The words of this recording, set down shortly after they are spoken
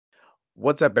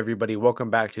What's up, everybody? Welcome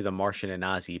back to the Martian and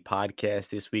Ozzy podcast.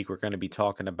 This week, we're going to be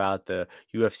talking about the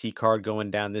UFC card going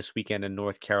down this weekend in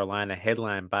North Carolina,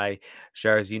 headlined by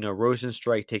Jairzinho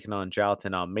Rozenstruik taking on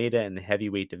Jonathan Almeida in the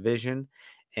heavyweight division.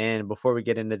 And before we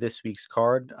get into this week's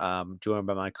card, joined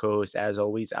by my co-host, as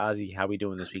always, Ozzy. How we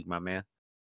doing this week, my man?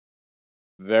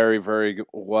 Very, very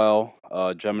well.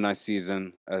 Gemini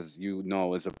season, as you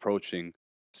know, is approaching.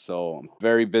 So I'm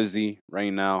very busy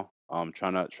right now.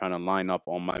 Trying to line up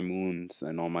all my moons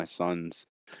and all my suns.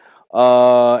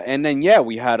 And then yeah,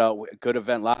 we had a good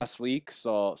event last week.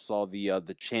 Saw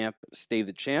the champ stay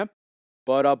the champ.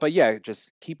 But yeah, just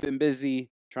keeping busy,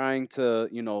 trying to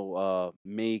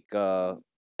make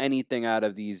anything out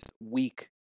of these weak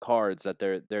cards that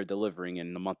they're delivering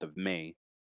in the month of May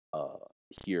uh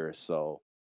here. So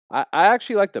I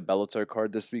actually like the Bellator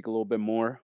card this week a little bit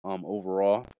more.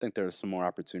 Overall, I think there's some more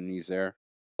opportunities there.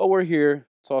 But we're here,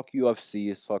 talk UFC,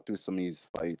 let's talk through some of these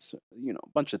fights. A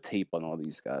bunch of tape on all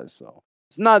these guys. So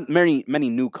it's not many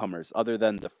newcomers other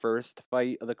than the first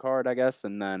fight of the card, I guess,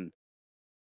 and then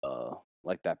uh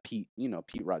like that Pete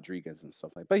Rodriguez and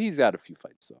stuff like. But he's got a few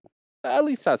fights, so at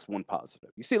least that's one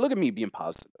positive. You see, look at me being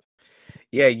positive.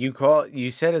 Yeah, you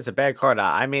said it's a bad card.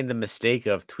 I made the mistake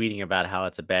of tweeting about how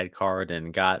it's a bad card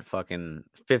and got fucking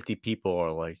 50 people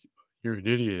are like, "You're an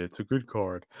idiot. It's a good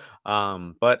card."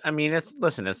 But I mean, it's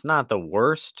not the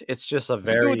worst. It's just a You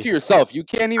do it to very yourself. You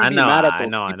can't even I be know, mad at I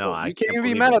those know, I know. people. I You can't can't even be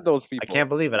believe mad it. at those I can't people.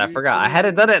 believe it. I You forgot. can't I even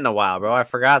hadn't be done mad. it in a while, bro. I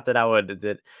forgot that I would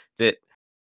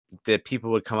that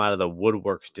people would come out of the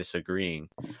woodworks disagreeing.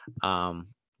 Um,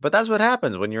 but that's what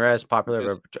happens when you're as You popular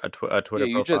of just a yeah, Twitter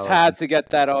you just profile as had you. to get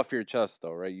that off your chest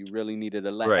though, right? You really needed to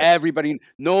let Right. everybody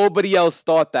nobody else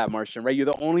thought that, Martian, right? You're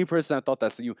the only person that thought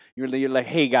that. So you're like,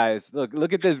 hey guys,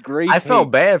 look at this great I felt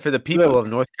take. bad for the people Look,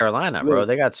 of North Carolina, bro. look.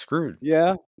 They got screwed.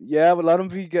 Yeah, yeah, but let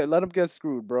them get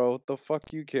screwed, bro. What the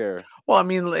fuck you care? Well, I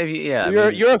mean, if you yeah, I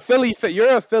You're mean, you're a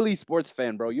you're a Philly sports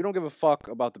fan, bro. You don't give a fuck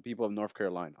about the people of North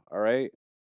Carolina, all right?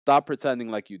 Stop pretending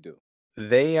like you do.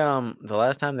 the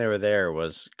last time they were there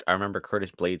was I remember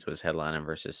Curtis Blades was headlining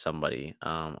versus somebody.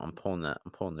 I'm pulling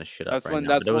this shit up That's right when now,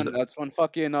 but that's it was when that's when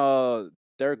fucking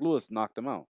Derek Lewis knocked him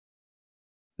out.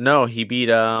 no, he beat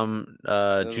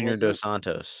Junior Was Dos it?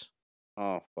 Santos.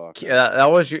 Oh fuck, I don't know.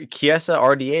 That was your Chiesa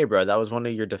RDA, bro. That was one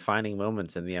of your defining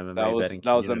moments in the That MMA was betting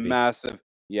that was a community. massive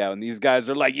yeah. And these guys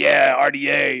are like, yeah,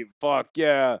 RDA, fuck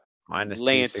yeah, Minus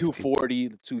laying 260. 240,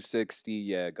 260.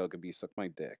 Yeah, go could be suck my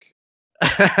dick.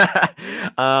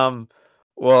 um,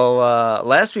 well,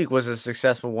 last week was a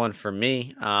successful one for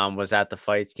me. Was at the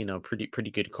fights,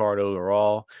 pretty good card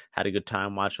overall. Had a good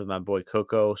time watching with my boy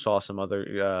Coco. Saw some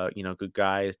other, good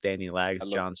guys: Danny Lags, That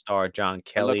looked John Starr, John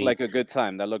that looked Kelly, like a good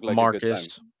time. That looked like a good time.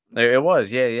 Marcus. It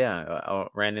was, yeah, yeah.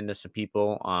 Ran into some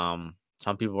people.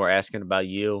 Some people were asking about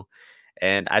you.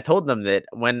 And I told them that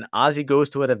when Ozzy goes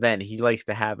to an event, he likes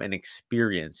to have an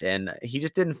experience, and he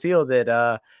just didn't feel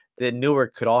that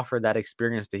Newark could offer that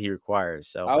experience that he requires.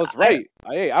 So I was right.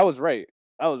 I was right.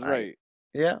 I was I right.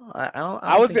 yeah, I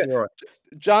I don't was think at you were.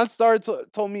 John Starr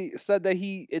told me said that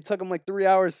it took him like 3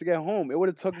 hours to get home. It would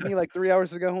have took me like 3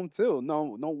 hours to get home too.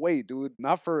 No, no way, dude.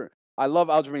 Not for I love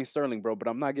Aljamain Sterling, bro, but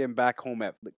I'm not getting back home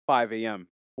at like 5 a.m.,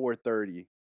 4:30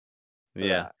 for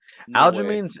Yeah, that. No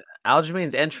way.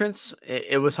 Aljamain's entrance,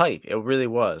 it was hype. It really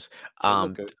was. It looked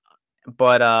Um, good.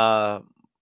 but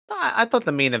I thought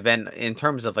the main event, in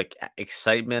terms of like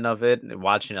excitement of it, and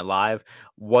watching it live,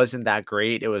 wasn't that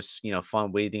great. It was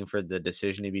fun waiting for the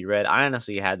decision to be read. I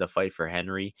honestly had the fight for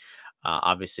Henry.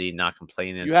 Obviously, not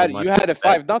complaining too You much with had the a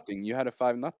bet. 5-0. You had a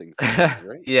 5-0 for Henry,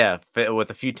 right? Yeah, with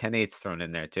a few 10-8s thrown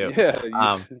in there too. Yeah,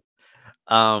 you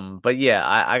Um, but yeah,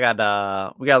 I got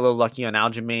we got a little lucky on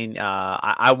Aljamain.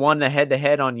 I won the head to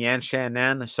head on Yan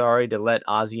Shannan. Sorry to let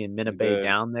Ozzy and you Minabe did.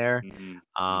 down there. Yeah.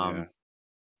 Um,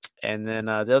 and then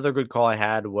the other good call I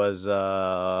had was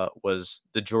the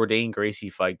Jourdain Gracie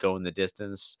fight going the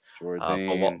distance.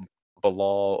 Jourdain,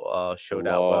 Bilal showed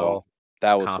out Bilal. well. Was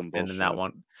That was some confident in that bullshit.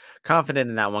 one. Confident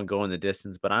in that one going the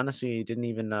distance, but honestly didn't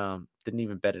even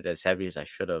bet it as heavy as I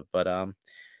should have. But and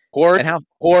Pork, how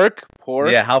pork,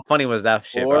 pork, yeah, how funny was that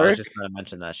shit, bro? I was pork, just gonna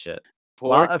mention that shit.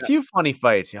 pork. A few funny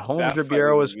fights. Holmes That fight was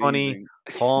Ribeiro was funny. amazing.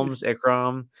 Holmes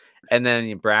Ikram, and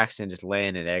then Braxton just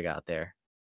laying an egg out there.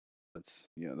 That's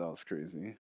yeah, that was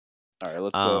crazy. All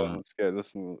right, Um,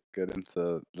 get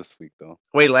into this week though.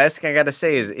 Wait, last thing I gotta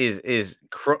say is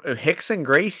Hickson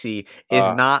Gracie is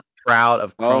Uh not proud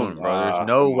of no, Crone, bro. There's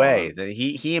no come way on. that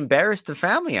he embarrassed the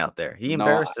family out there. He No,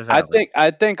 embarrassed the family. I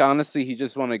think honestly he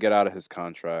just want to get out of his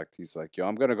contract. He's like, yo,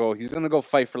 I'm gonna go. He's gonna go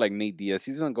fight for like Nate Diaz.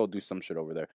 He's gonna go do some shit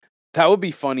over there. That would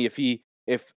be funny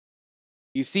if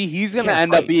You see, He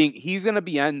can't fight. he's gonna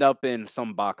be end up in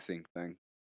some boxing thing.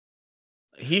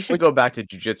 He should Which go back to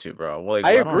jujitsu, bro. Well, like, I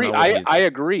I don't agree. know what he's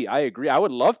I agree. I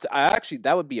would love to. I actually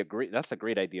that would be a great. That's a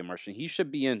great idea, Martian. He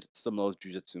should be in some of those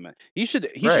jujitsu man. He should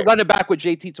right. run it back with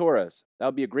JT Torres. That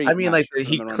would be a I great mean, like, match for them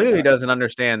he to run it clearly back. doesn't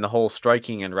understand the whole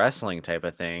striking and wrestling type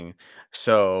of thing.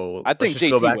 So let's just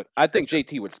go back I to think jujitsu.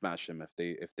 JT would smash him if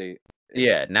they if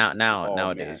Yeah, if oh man,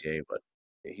 nowadays, yeah, but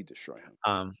yeah, he destroy him.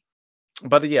 um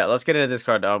But yeah, let's get into this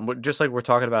card. Just like we're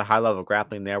talking about high level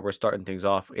grappling there, we're starting things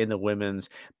off in the women's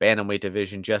bantamweight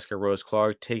division. Jessica Rose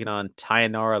Clark taking on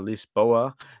Tayanara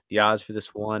Lisboa. The odds for this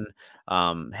one,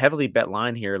 heavily bet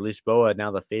line here. Lisboa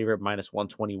now the favorite, minus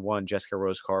 121. Jessica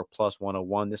Rose Clark plus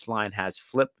 101. This line has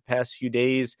flipped the past few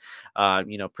days.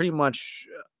 Pretty much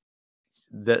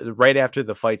the right after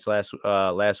the fights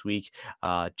last week,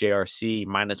 JRC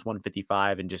minus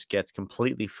 155 and just gets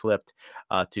completely flipped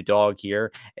to dog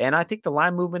here. And I think the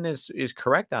line movement is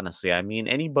correct. Honestly, I mean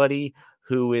anybody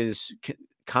who is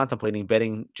contemplating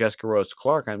betting Jessica Rose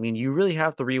Clark, I mean you really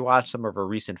have to rewatch some of her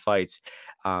recent fights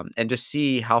and just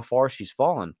see how far she's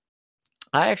fallen.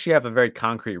 I actually have a very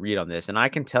concrete read on this, and I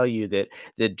can tell you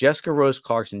that Jessica Rose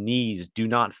Clark's knees do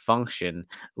not function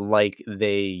like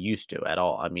they used to at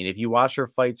all. I mean, if you watch her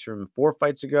fights from 4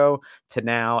 fights ago to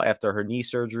now after her knee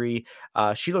surgery,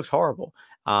 she looks horrible.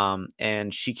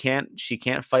 And she can't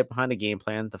fight behind a game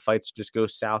plan. The fights just go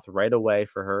south right away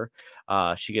for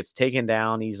her. She gets taken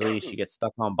down easily. She gets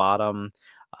stuck on bottom.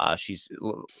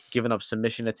 Given up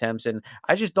submission attempts, and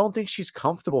I just don't think she's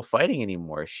comfortable fighting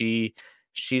anymore.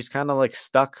 She's kind of like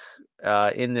stuck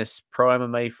in this pro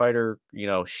MMA fighter,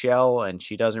 shell, and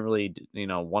she doesn't really,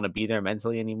 want to be there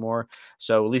mentally anymore.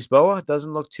 So Lisboa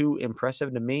doesn't look too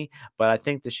impressive to me, but I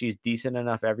think that she's decent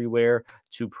enough everywhere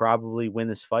to probably win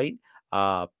this fight.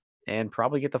 Uh, and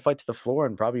probably get the fight to the floor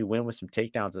and probably win with some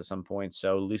takedowns at some point.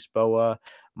 So Lisboa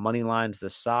money lines the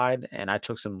side, and I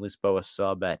took some Lisboa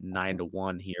sub at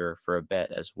 9-1 here for a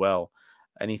bet as well.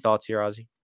 Any thoughts here, Ozzy?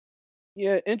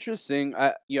 Yeah, interesting.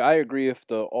 I agree with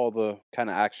the all the kind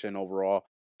of action overall.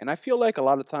 And I feel like a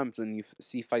lot of times when you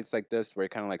see fights like this where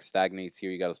it kind of like stagnates here,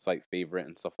 you got a slight favorite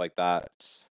and stuff like that.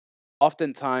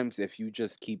 Oftentimes, if you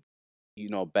just keep,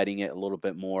 betting it a little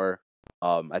bit more,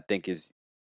 I think is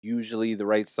usually the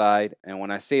right side. And when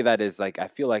I say that is like I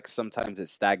feel like sometimes it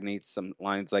stagnates some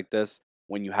lines like this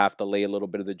when you have to lay a little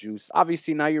bit of the juice.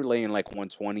 Obviously, now you're laying like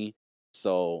 120,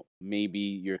 so maybe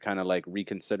you're kind of like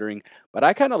reconsidering. But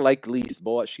I kind of like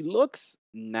Lisboa. She looks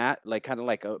like kind of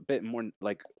like a bit more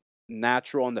like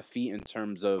natural on the feet in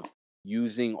terms of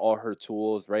using all her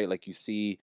tools, right? Like you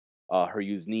see her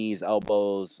use knees,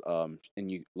 elbows, and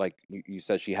you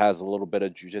said she has a little bit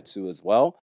of jujitsu as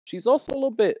well. She's also a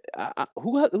little bit.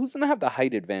 Who's gonna have the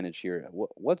height advantage here?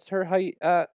 What's her height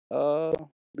at?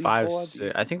 Five, Lisboa.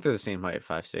 six. I think they're the same height,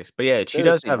 5'6". But yeah, she They're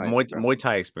the does same have height. Okay. Muay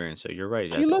Thai experience. So you're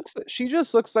right. She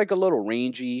just looks like a little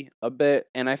rangy a bit,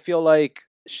 and I feel like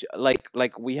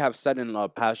like we have said in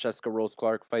past Jessica Rose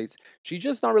Clark fights, she's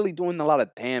just not really doing a lot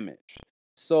of damage.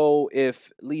 So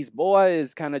if Lisboa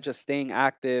is kind of just staying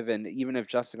active, and even if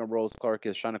Jessica Rose Clark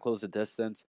is trying to close the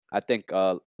distance, I think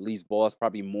Lisboa is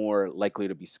probably more likely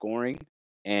to be scoring.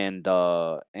 And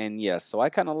yeah, so I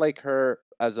kind of like her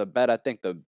as a bet. I think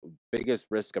the biggest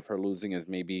risk of her losing is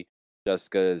maybe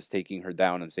Jessica is taking her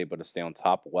down and is able to stay on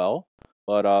top well.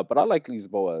 But I like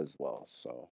Lisboa as well,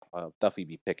 so I'll definitely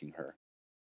be picking her.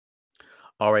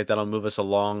 All right, that'll move us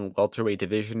along welterweight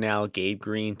division now. Gabe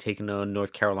Green taking on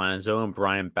North Carolina's own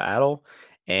Brian Battle.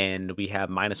 And we have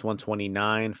minus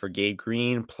 129 for Gabe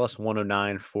Green, plus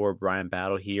 109 for Brian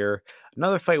Battle here.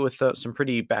 Another fight with some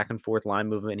pretty back and forth line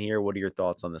movement here. What are your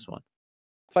thoughts on this one?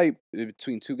 Fight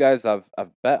between two guys I've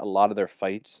bet a lot of their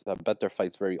fights. I've bet their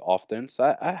fights very often,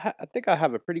 so I think I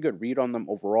have a pretty good read on them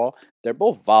overall. They're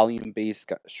both volume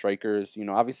based strikers.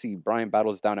 Obviously Brian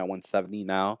Battle's down at 170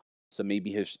 now, so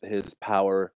maybe his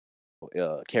power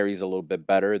carries a little bit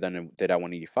better than it did at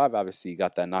 185. Obviously, you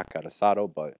got that knockout of Sato,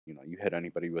 but you hit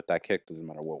anybody with that kick, doesn't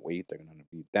matter what weight, they're gonna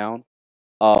be down.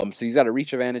 So he's got a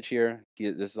reach advantage here.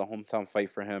 This is a hometown fight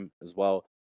for him as well.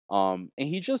 And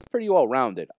he's just pretty well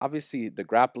rounded. Obviously, the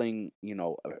grappling,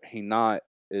 he not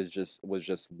was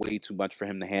just way too much for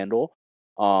him to handle.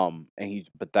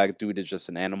 But that dude is just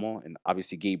an animal. And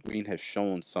obviously, Gabe Green has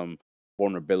shown some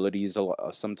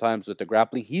vulnerabilities sometimes with the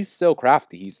grappling. He's still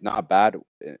crafty. He's not bad,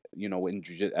 at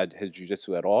his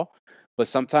jujitsu at all. But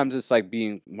sometimes it's like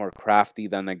being more crafty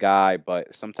than the guy.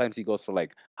 But sometimes he goes for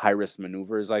like high risk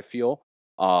maneuvers. I feel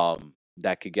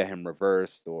that could get him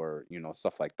reversed or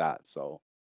stuff like that. So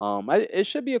it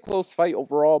should be a close fight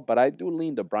overall, but I do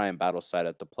lean the Brian Battle side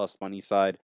at the plus money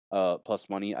side. plus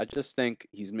money. I just think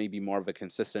he's maybe more of a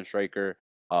consistent striker.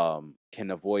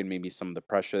 Can avoid maybe some of the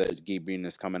pressure that Gabriel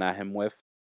is coming at him with.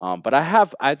 But I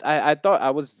thought I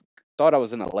was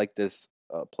gonna like this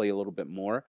play a little bit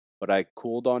more, but I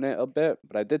cooled on it a bit.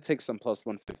 But I did take some plus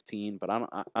 115, but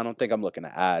I don't think I'm looking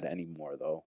to add anymore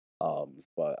though.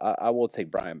 But I will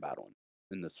take Brian Battle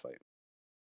in this fight.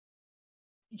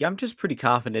 Yeah, I'm just pretty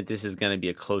confident this is going to be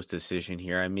a close decision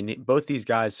here. I mean, both these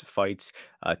guys' fights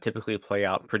typically play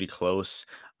out pretty close.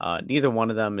 Neither one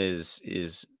of them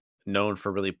is known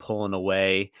for really pulling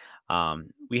away.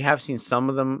 We have seen some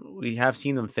of them. We have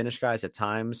seen them finish guys at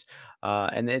times,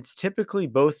 and it's typically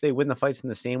both they win the fights in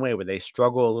the same way, where they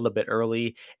struggle a little bit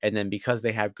early, and then because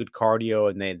they have good cardio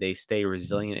and they stay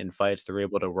resilient in fights, they're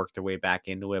able to work their way back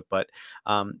into it. But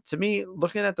to me,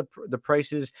 looking at the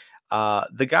prices.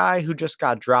 The guy who just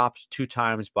got dropped 2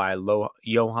 times by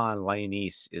Johan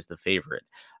Lyonese is the favorite.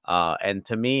 And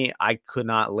to me, I could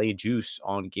not lay juice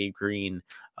on Gabe Green,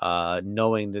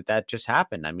 knowing that that just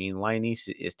happened. I mean, Lyonese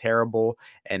is terrible,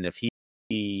 and if he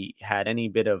had any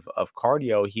bit of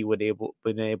cardio, he would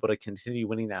been able to continue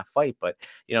winning that fight. But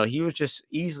he was just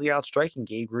easily outstriking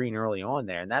Gabe Green early on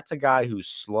there, and that's a guy who's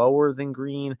slower than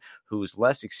Green, who's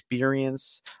less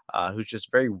experienced, who's just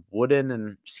very wooden.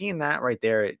 And seeing that right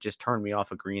there, it just turned me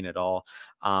off of Green at all.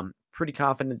 Pretty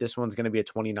confident this one's going to be a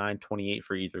 29-28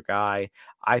 for either guy.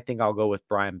 I think I'll go with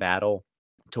Brian Battle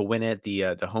to win it.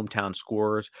 The hometown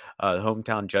scores, the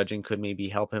hometown judging could maybe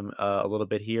help him a little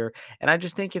bit here. And I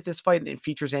just think if this fight it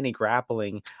features any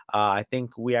grappling, I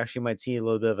think we actually might see a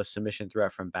little bit of a submission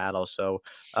threat from Battle. So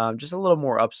just a little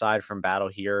more upside from Battle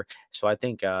here. So I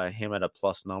think him at a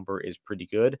plus number is pretty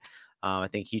good. I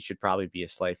think he should probably be a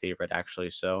slight favorite,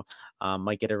 actually. So,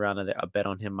 might get around a bet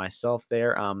on him myself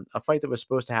there. A fight that was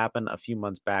supposed to happen a few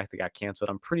months back that got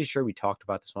canceled. I'm pretty sure we talked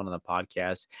about this one on the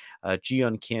podcast.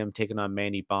 Jiun Kim taking on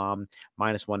Mandy Baum,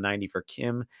 minus 190 for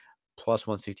Kim, plus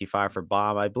 165 for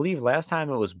Baum. I believe last time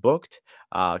it was booked,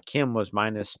 Kim was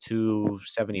minus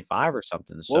 275 or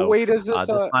something. What So, weight is this?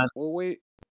 this time, What weight?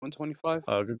 125.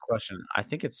 good question. I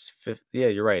think it's fifth. Yeah,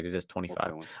 you're right. It is Okay,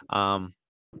 25. one.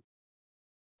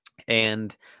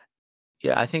 And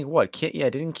Yeah, I think what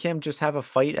didn't Kim just have a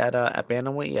fight at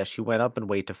bantamweight? Yeah, she went up in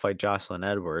weight to fight Jocelyn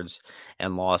Edwards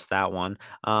and lost that one.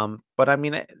 But I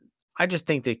mean, I just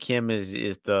think that Kim is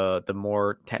the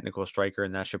more technical striker,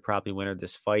 and that should probably win her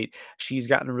this fight. She's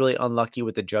gotten really unlucky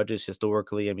with the judges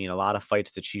historically. I mean, a lot of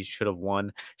fights that she should have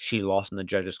won, she lost in the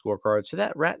judges' scorecard. So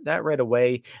that right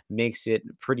away makes it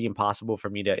pretty impossible for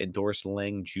me to endorse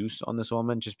laying juice on this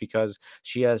woman, just because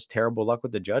she has terrible luck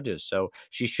with the judges. So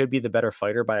she should be the better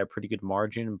fighter by a pretty good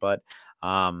margin, but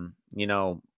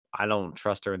I don't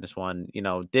trust her in this one.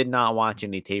 Did not watch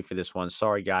any tape for this one.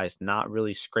 Sorry guys, not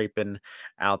really scraping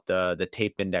out the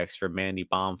tape index for Mandy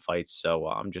Bomb fights. So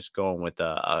I'm just going with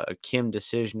a Kim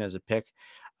decision as a pick.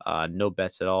 No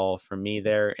bets at all for me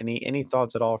there. Any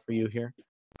thoughts at all for you here?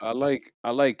 I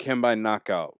like Kim by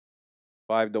knockout,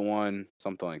 5-1,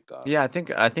 something like that. Yeah, I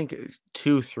think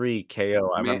 2-3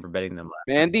 KO. I Man, remember betting them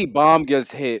Mandy Bomb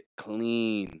gets hit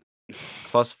clean.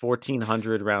 plus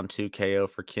 1400 round 2 KO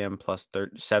for Kim, plus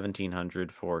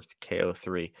 1700 for KO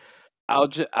 3.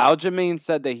 Aljamain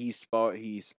said that he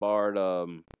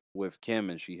sparred with Kim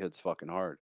and she hits fucking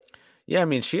hard. Yeah, I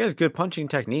mean, she has good punching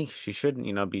technique. She shouldn't,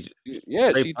 be Yeah,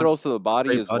 straight she throws to the body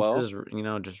straight as well. punches,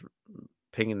 just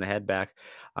pinging the head back.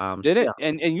 So Didn't yeah,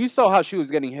 and you saw how she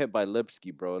was getting hit by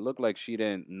Lipsky, bro. It looked like she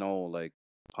didn't know like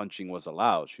punching was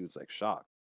allowed. She was like shocked.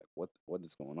 Like what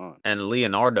is going on? and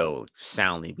Leonardo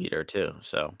soundly beat her too.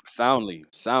 So Soundly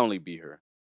beat her.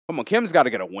 Come on, Kim's got to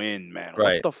get a win, man. What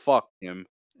right. the fuck, Kim?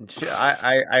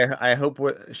 I hope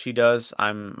what she does.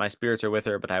 My spirits are with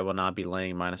her, but I will not be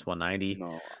laying minus 190.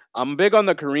 No, I'm big on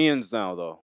the Koreans now,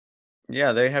 though.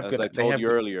 Yeah, As I they told have you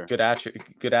earlier. good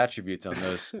attributes on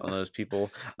those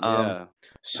people. Um, Yeah,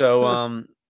 so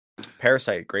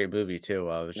Parasite, great movie too.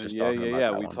 I was just yeah, talking yeah, about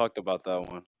yeah. that We one. talked about that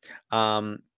one.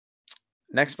 Um,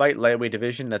 Next fight, lightweight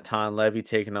division, Natan Levy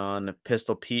taking on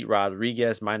Pistol Pete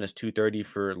Rodriguez, minus 230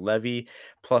 for Levy,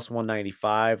 plus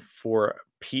 195 for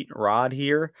Pete Rod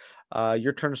here.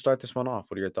 Your turn to start this one off.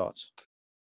 What are your thoughts?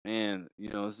 Man,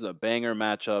 this is a banger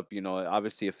matchup.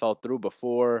 Obviously it fell through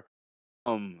before.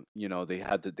 They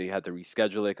had to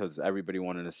reschedule it because everybody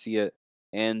wanted to see it.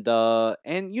 And I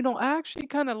actually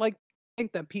kind of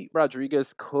think that Pete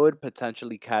Rodriguez could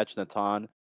potentially catch Natan.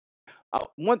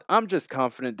 I'm just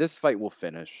confident this fight will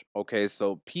finish. Okay,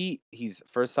 so Pete, he's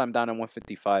first time down at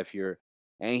 155 here,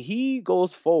 and he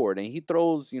goes forward and he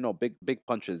throws, big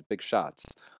punches, big shots.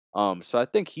 So I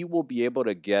think he will be able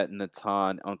to get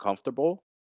Natan uncomfortable.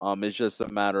 It's just a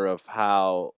matter of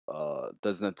how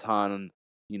does Natan,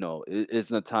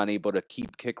 Is Natan able to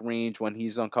keep kick range when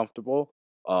he's uncomfortable?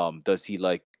 Does he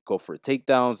like go for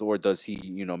takedowns, or does he,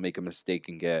 make a mistake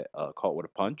and get caught with a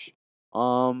punch?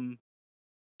 Um,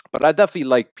 but I definitely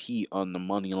like Pete on the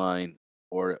money line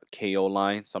or KO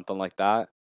line, something like that.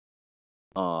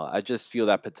 I just feel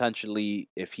that potentially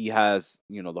if he has,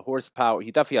 the horsepower,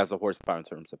 he definitely has the horsepower in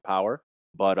terms of power.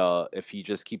 But if he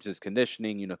just keeps his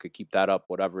conditioning, could keep that up,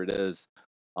 whatever it is,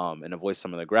 and avoid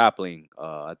some of the grappling,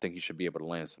 I think he should be able to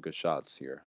land some good shots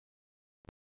here.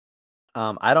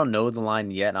 I don't know the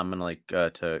line yet. I'm gonna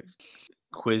to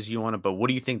quiz you on it, but what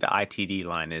do you think the ITD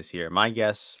line is here? My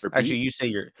guess, actually, Repeat you say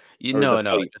you or the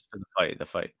no, fight just for the fight, the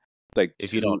fight. like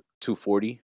If you don't,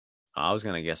 240. I was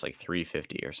gonna guess like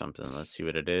 350 or something. Let's see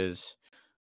what it is.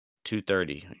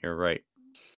 230. You're right.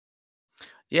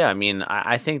 Yeah, I mean,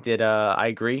 I think that I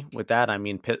agree with that. I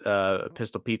mean,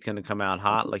 Pistol Pete's going to come out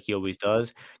hot like he always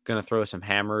does. Going to throw some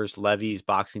hammers. Levy's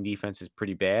boxing defense is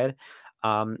pretty bad,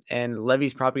 and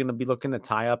Levy's probably going to be looking to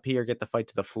tie up here, get the fight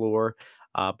to the floor.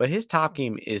 But his top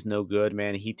game is no good,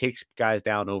 man. He takes guys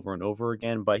down over and over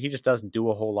again, but he just doesn't do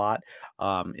a whole lot.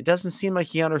 It doesn't seem like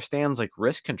he understands like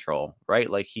risk control, right?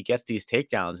 Like he gets these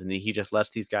takedowns and he just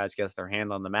lets these guys get their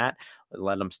hand on the mat,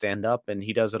 let them stand up, and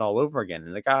he does it all over again.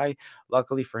 And the guy,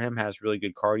 luckily for him, has really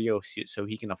good cardio, so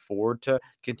he can afford to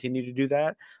continue to do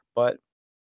that. But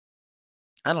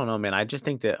I don't know, man. I just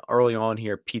think that early on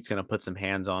here, Pete's gonna put some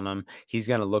hands on him. He's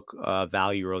gonna look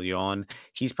value early on.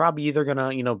 He's probably either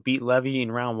gonna, beat Levy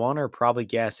in round one or probably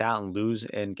gas out and lose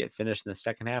and get finished in the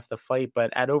second half of the fight.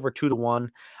 But at over 2-1,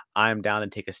 I'm down to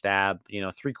take a stab.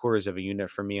 Three-quarters of a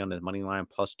unit for me on his money line,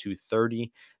 plus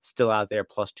 230. Still out there,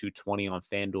 plus 220 on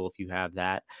FanDuel if you have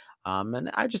that. And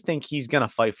I just think he's gonna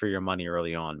fight for your money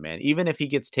early on, man. Even if he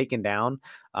gets taken down,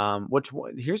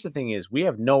 here's the thing is we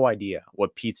have no idea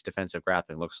what Pete's defensive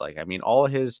grappling looks like. I mean, all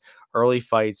of his early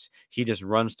fights, he just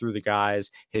runs through the guys.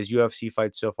 His UFC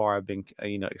fights so far have been,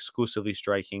 exclusively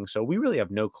striking. So we really have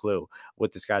no clue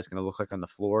what this guy's going to look like on the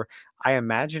floor. I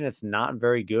imagine it's not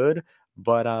very good.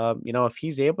 But if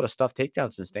he's able to stuff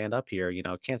takedowns and stand up here, it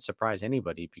can't surprise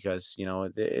anybody because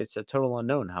it's a total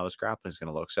unknown how his grappling is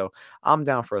going to look. So I'm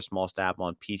down for a small stab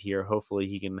on Pete here. Hopefully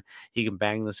he can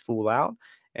bang this fool out,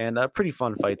 and a pretty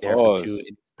fun fight there for two Pause.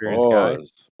 inexperienced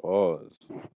guys.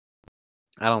 Pause.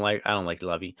 I don't like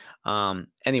Levy.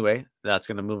 Anyway, that's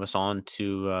gonna move us on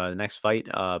to the next fight,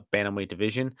 bantamweight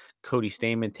division. Cody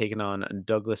Stamann taking on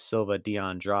Douglas Silva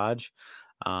Andrade.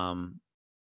 Um,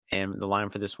 and the line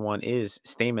for this one is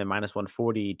Stamann minus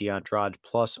 140, Andrade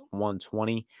plus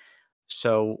 120.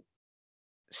 So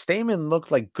Stamen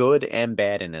looked like good and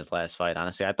bad in his last fight,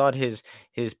 honestly. I thought his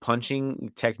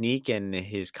punching technique and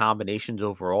his combinations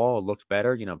overall looked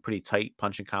better, pretty tight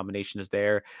punching combinations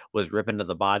there, was ripping to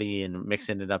the body and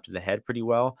mixing it up to the head pretty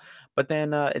well. But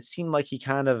then it seemed like he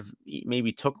kind of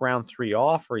maybe took round 3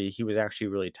 off or he was actually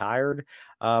really tired.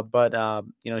 But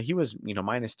he was,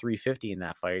 minus 350 in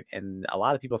that fight and a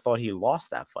lot of people thought he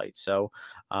lost that fight. So,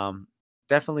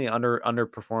 definitely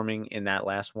underperforming in that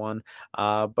last one.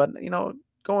 But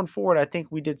going forward, I think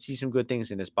we did see some good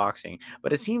things in his boxing,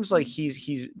 but it seems like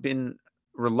he's been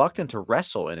reluctant to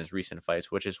wrestle in his recent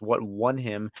fights, which is what won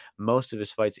him most of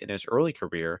his fights in his early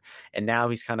career. And now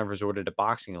he's kind of resorted to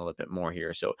boxing a little bit more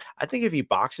here. So I think if he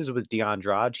boxes with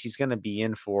Andrade, he's going to be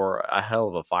in for a hell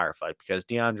of a firefight because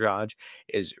Andrade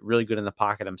is really good in the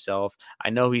pocket himself. I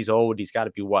know he's old. He's got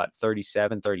to be what,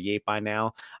 37, 38 by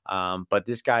now. But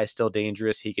this guy is still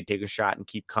dangerous. He could take a shot and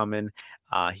keep coming.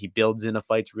 He builds into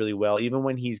fights really well, even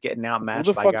when he's getting Who the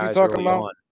outmatched by fuck you guys talking early about?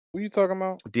 on. Who you talking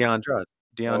about?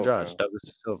 Andrade, Okay.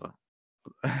 Douglas Silva.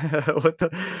 What the?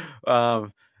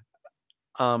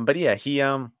 Um, but yeah,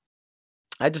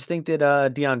 I just think that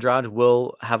Andrade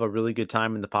will have a really good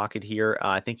time in the pocket here.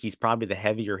 I think he's probably the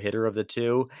heavier hitter of the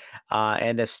two.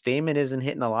 And if Stamen isn't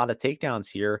hitting a lot of takedowns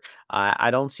here, I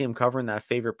don't see him covering that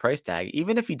favorite price tag.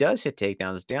 Even if he does hit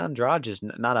takedowns, Andrade is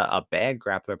not a bad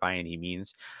grappler by any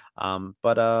means.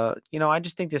 But I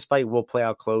just think this fight will play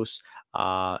out close.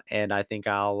 And I think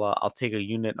I'll take a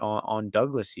unit on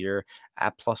Douglas here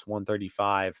at plus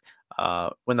 135.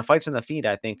 When the fight's on the feet,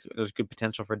 I think there's good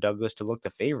potential for Douglas to look the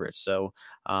favorite. So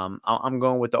I'm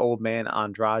going with the old man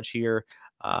Andrade here,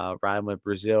 riding with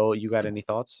Brazil. You got any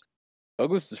thoughts?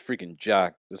 Douglas is freaking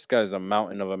jacked. This guy's a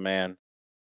mountain of a man.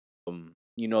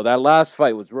 That last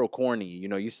fight was real corny.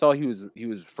 You saw he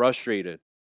was frustrated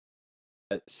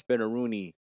at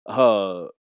Spinaroonie, uh,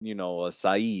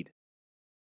 Saeed.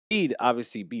 Saeed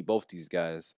obviously beat both these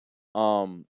guys.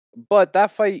 Um, but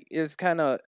that fight is kind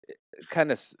of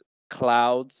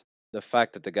clouds the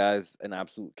fact that the guy's an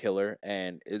absolute killer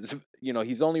and is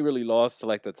he's only really lost to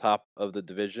like the top of the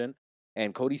division.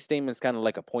 and Cody Staman's kind of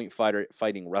like a point fighter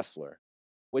fighting wrestler,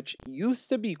 which used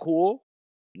to be cool,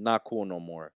 not cool no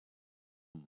more.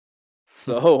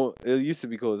 So it used to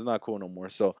be cool. It's not cool no more.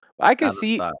 So Not the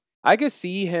style. I could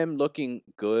see him looking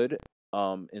good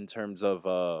in terms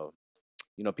of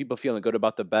people feeling good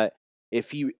about the bet if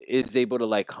he is able to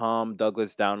like calm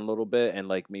Douglas down a little bit and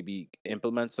like maybe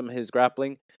implement some of his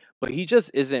grappling. But he just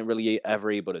isn't really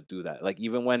ever able to do that. Like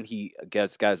even when he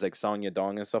gets guys like Sonya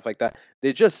Dong and stuff like that,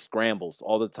 they just scrambles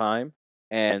all the time.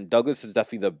 And Douglas is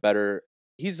definitely the better.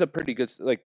 He's a pretty good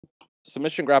like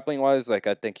submission grappling wise. Like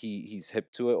I think he's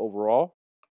hip to it overall.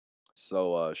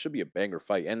 So should be a banger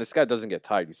fight. And this guy doesn't get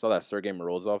tired. You saw that Sergey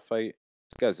Morozov fight.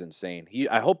 This guy's insane.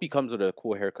 I hope he comes with a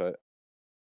cool haircut.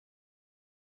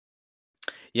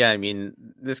 Yeah, I mean,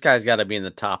 this guy's got to be in the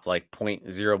top like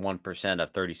 0.01%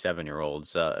 of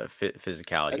 37-year-olds That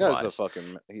physicality guy's a wise.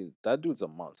 fucking that dude's a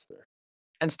monster.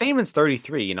 And Staman's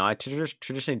 33. I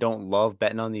traditionally don't love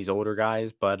betting on these older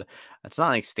guys, but it's not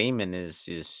like Staman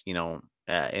is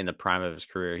in the prime of his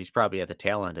career. He's probably at the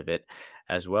tail end of it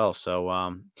as well.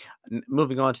 So,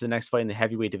 moving on to the next fight in the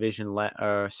heavyweight division,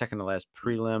 second to last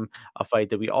prelim, a fight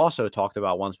that we also talked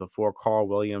about once before: Carl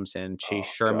Williams and Chase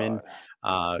Oh Sherman.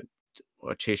 god. Uh,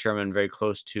 Chase Sherman very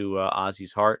close to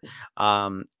Ozzy's heart.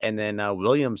 And then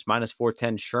Williams minus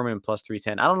 410, Sherman plus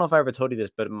 310. I don't know if I ever told you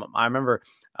this, but I remember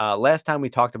last time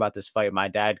we talked about this fight, my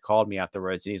dad called me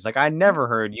afterwards and he's like, I never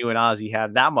heard you and Ozzy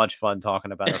have that much fun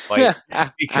talking about a fight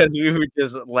because we were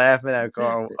just laughing at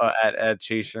at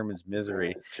Chase Sherman's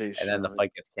misery. Chase And then the Sherman.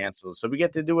 fight gets canceled. So we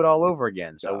get to do it all over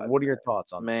again. So God, what are your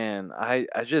thoughts on this fight? man, I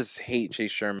just hate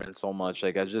Chase Sherman so much.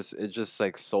 Like it's just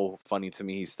like so funny to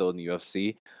me he's still in the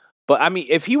UFC. But I mean,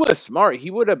 if he was smart,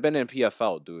 he would have been in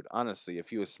PFL, dude. Honestly, if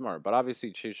he was smart. But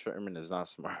obviously Chase Sherman is not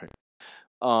smart.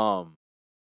 Um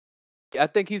I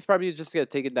think he's probably just gonna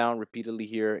take it down repeatedly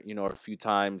here, a few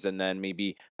times, and then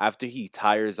maybe after he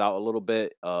tires out a little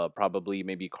bit, probably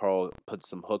maybe Carl puts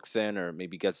some hooks in, or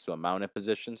maybe gets to a mounted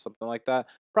position, something like that.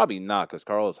 Probably not, because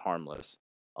Carl is harmless.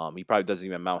 He probably doesn't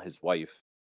even mount his wife.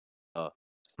 Uh,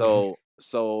 so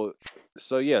so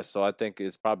so yeah, so I think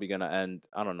it's probably gonna end.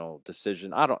 I don't know,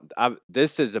 decision. I don't.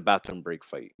 This is a bathroom break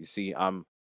fight. You see,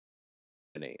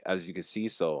 as you can see.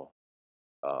 So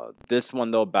this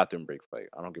one though, bathroom break fight.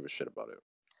 I don't give a shit about it.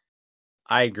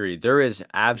 I agree. There is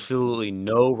absolutely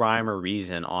no rhyme or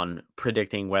reason on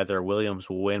predicting whether Williams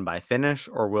will win by finish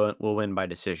or will win by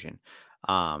decision.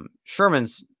 Um,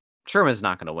 Sherman's Sherman's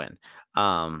not going to win.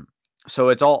 Um, so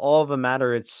it's all of a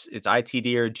matter. It's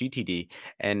ITD or GTD,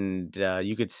 and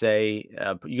you could say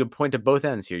you could point to both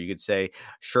ends here. You could say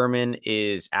Sherman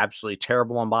is absolutely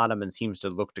terrible on bottom and seems to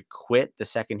look to quit the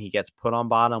second he gets put on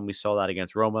bottom. We saw that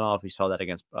against Romanov. We saw that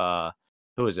against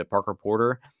who is it, Parker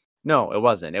Porter. No, it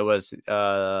wasn't. It was,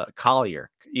 Collier,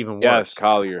 even Yes, worse.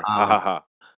 Collier. Ha ha Um, ha.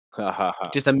 Ha ha ha.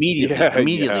 just immediately Yeah,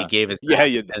 immediately yeah. gave his Yeah, back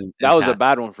you and that was a tapped.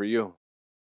 bad one for you.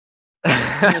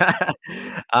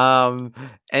 Um,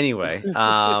 anyway,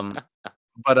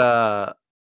 but,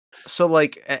 so,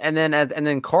 like, and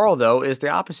then Carl, though, is the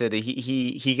opposite.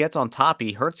 He gets on top,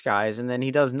 he hurts guys, and then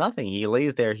he does nothing. He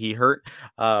lays there. He hurt,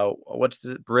 what's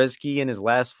the Brisky in his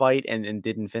last fight and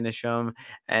didn't finish him,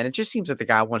 and it just seems like the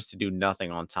guy wants to do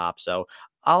nothing on top, so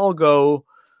I'll go.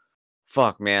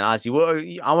 Fuck, man, Ozzy, well,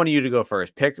 I want you to go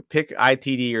first. Pick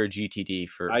ITD or GTD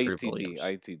for ITD, Williams.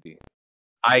 ITD.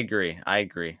 I agree. I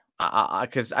agree.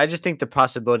 Because I just think the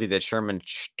possibility that Sherman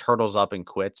turtles up and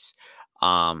quits,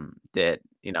 that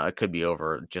it could be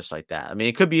over just like that. I mean,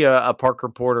 it could be a Parker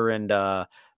Porter and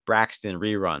Braxton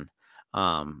rerun.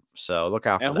 So look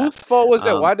out for And that. whose fault was it?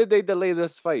 Um, Why did they delay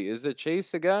this fight? Is it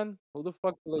Chase again? Who the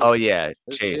fuck delayed oh it? yeah,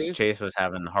 It's Chase. Chase? Chase was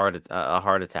having a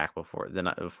heart attack before the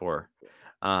night before.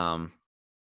 Um,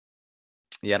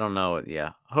 Yeah, I don't know.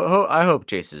 Yeah, I hope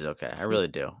Chase is okay. I really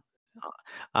do.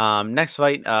 Next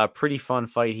fight, pretty fun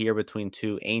fight here between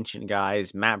two ancient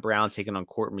guys. Matt Brown taking on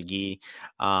Court McGee.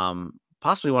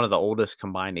 Possibly one of the oldest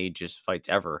combined ages fights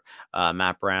ever.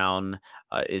 Matt Brown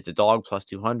is the dog plus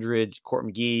 200. Court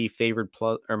McGee favored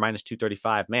plus or minus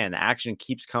 235. Man, the action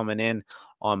keeps coming in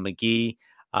on McGee.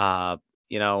 Uh,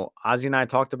 Ozzy and I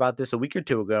talked about this a week or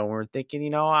two ago. And we are thinking,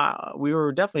 we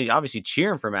were definitely obviously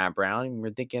cheering for Matt Brown. And we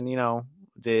are thinking,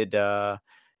 did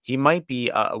he might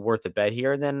be worth a bet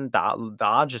here. Then the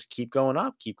odds just keep going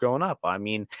up, keep going up. I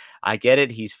mean, I get it.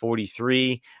 He's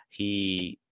 43.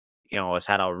 He, has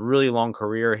had a really long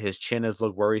career. His chin has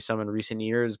looked worrisome in recent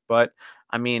years. But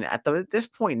I mean, at this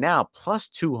point now, plus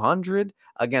 200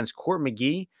 against Court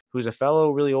McGee, who's a fellow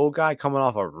really old guy coming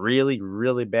off a really,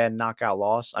 really bad knockout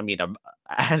loss. I mean,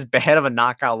 as bad of a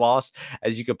knockout loss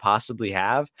as you could possibly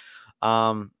have.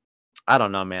 Um, I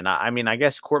don't know, man. I mean, I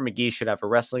guess Court McGee should have a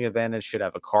wrestling advantage, should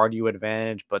have a cardio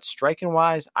advantage, but striking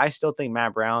wise, I still think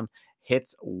Matt Brown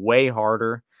hits way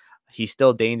harder. He's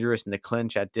still dangerous in the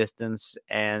clinch at distance,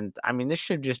 and I mean, this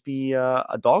should just be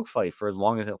a dogfight for as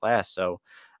long as it lasts. So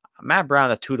Matt Brown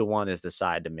at 2-1 is the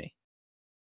side to me.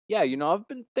 Yeah, I've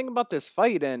been thinking about this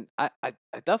fight, and I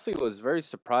definitely was very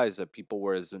surprised that people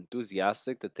were as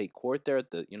enthusiastic to take court there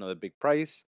at the big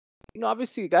price.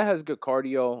 Obviously, the guy has good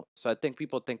cardio, so I think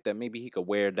people think that maybe he could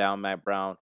wear down Matt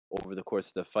Brown over the course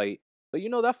of the fight. But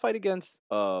that fight against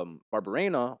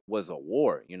Barberena was a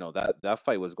war. That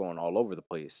fight was going all over the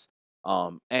place.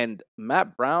 And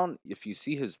Matt Brown, if you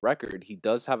see his record, he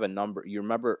does have a number. You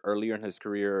remember earlier in his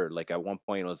career, like at one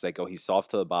point, it was like, oh, he's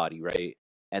soft to the body, right?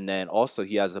 And then also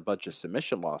he has a bunch of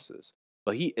submission losses.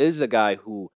 But he is a guy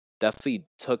who definitely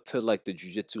took to like the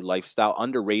jiu-jitsu lifestyle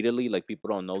underratedly. Like people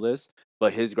don't know this,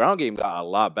 but his ground game got a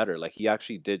lot better. Like he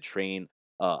actually did train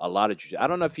a lot of jiu. I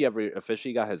don't know if he ever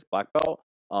officially got his black belt,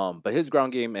 but his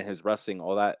ground game and his wrestling,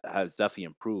 all that has definitely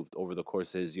improved over the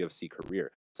course of his UFC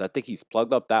career. So I think he's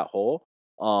plugged up that hole.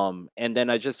 And then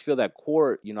I just feel that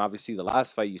Court, obviously the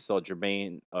last fight you saw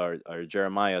Jermaine or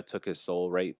Jeremiah took his soul,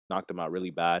 right? Knocked him out really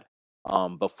bad.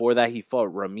 Before that, he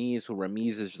fought Ramiz, who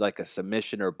Ramiz is like a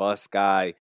submission or bust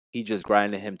guy. He just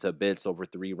grinded him to bits over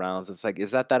 3 rounds. It's like,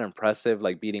 is that impressive?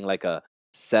 Like beating like a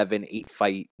 7, 8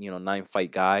 fight, 9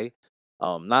 fight guy?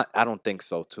 Not, I don't think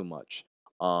so too much.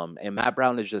 And Matt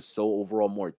Brown is just so overall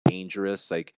more dangerous.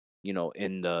 Like,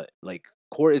 in the like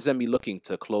Court is gonna be looking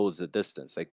to close the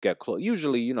distance, like get close.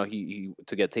 Usually, he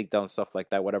to get takedown stuff like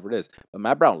that, whatever it is. But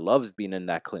Matt Brown loves being in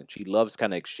that clinch. He loves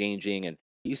kind of exchanging and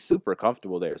he's super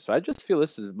comfortable there. So I just feel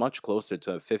this is much closer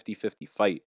to a 50-50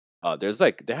 fight. There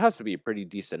has to be a pretty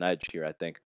decent edge here, I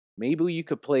think. Maybe you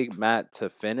could play Matt to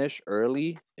finish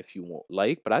early if you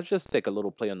like, but I just think a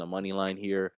little play on the money line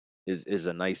here is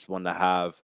a nice one to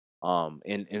have.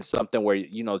 In something where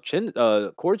chin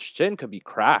Court's chin could be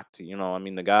cracked. I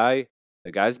mean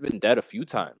the guy's been dead a few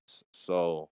times,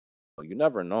 so you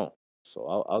never know.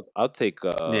 So I'll take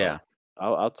Yeah.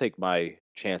 I'll take my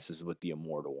chances with the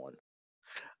immortal one.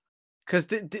 'Cause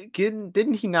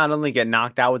didn't he not only get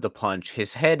knocked out with the punch,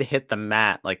 his head hit the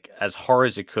mat, like, as hard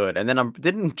as it could, and then,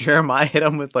 didn't Jeremiah hit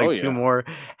him with, Oh like, 2 yeah, more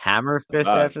hammer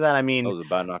fists bad. after that? I That mean, was a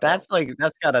bad knockout.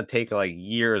 that's gotta take, like,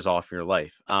 years off your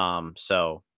life,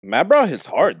 so Matt Brown hits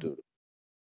hard, dude.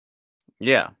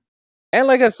 yeah, And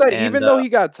like I said, and, even though he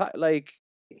got like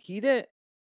he didn't.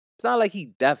 It's not like he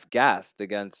deaf gassed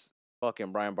against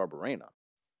fucking Brian Barberena.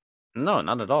 no,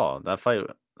 not at all. That fight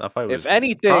If was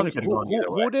anything, probably could've who gone who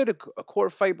either way. who did a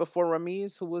court fight before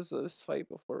Ramiz? Who was this fight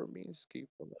before Ramiz? Keep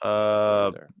going Uh,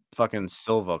 there. fucking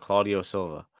Silva, Claudio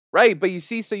Silva, Right, but you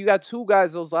see, so you got two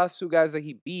guys. Those last two guys that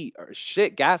he beat are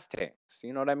shit gas tanks.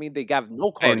 You know what I mean? They got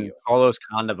no cardio. and Carlos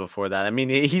Condit before that. I mean,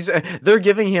 he's they're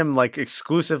giving him, like,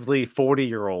 exclusively That's what I'm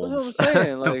 40-year-olds saying.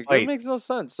 to Like that fight. makes no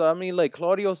sense. So I mean, like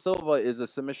Claudio Silva is a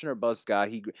submission or bust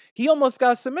guy. He almost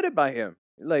got submitted by him.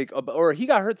 Like or he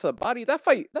got hurt to the body. That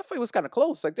fight was kind of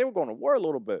close. Like they were going to war a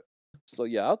little bit. So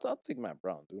yeah, I'll take Matt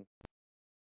Brown, dude.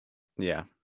 Yeah.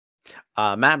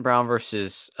 Matt Brown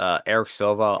versus Eric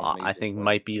Silva, I Amazing think fight.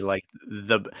 might be like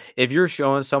if you're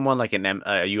showing someone like a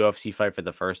UFC fight for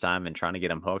the first time and trying to get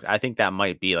them hooked, I think that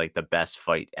might be like the best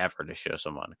fight ever to show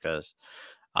someone because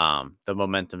the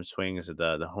momentum swings,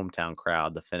 the hometown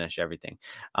crowd, the finish, everything.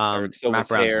 Eric Matt Silva's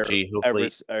Brown's a hair. G.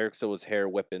 Hopefully, Eric Silva's hair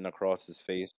whipping across his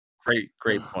face.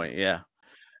 great point. Yeah.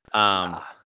 Um,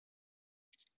 Ah,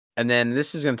 And then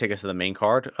this is going to take us to the main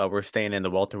card. We're staying in the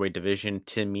welterweight division.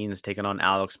 Tim Means taking on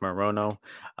Alex Morono.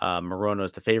 Morono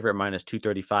is the favorite, minus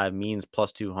 235. Means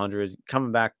plus 200.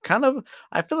 Coming back,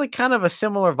 I feel like kind of a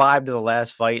similar vibe to the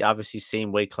last fight. Obviously,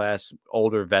 same weight class,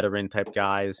 older veteran type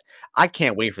guys. I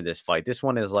can't wait for this fight. This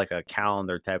one is like a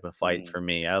calendar type of fight mm. for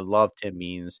me. I love Tim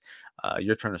Means.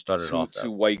 You're trying to start it Two off, two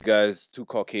though. white guys, two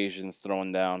Caucasians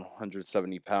throwing down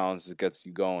 170 pounds. It gets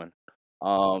you going.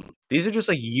 Um, These are just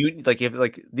like like if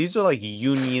like these are like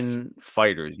union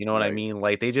fighters, you know what I right. mean?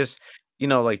 Like they just,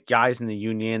 like guys in the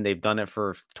union, they've done it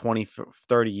for 20,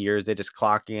 30 years. They just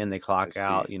clock in, they I clock see.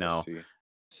 out. I see.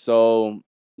 So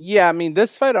yeah, I mean,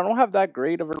 this fight I don't have that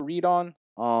great of a read on.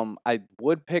 I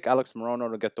would pick Alex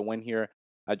Morono to get the win here.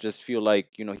 I just feel like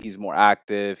he's more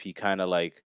active. He kind of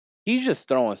like he's just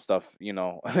throwing stuff.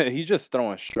 He's just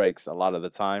throwing strikes a lot of the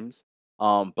times.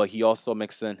 But he also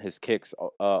mixes in his kicks.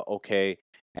 Okay,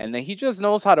 and then he just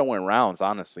knows how to win rounds.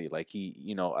 Honestly, like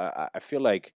I feel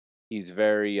like he's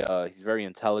very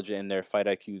intelligent in there. Fight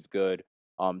IQ is good.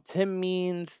 Tim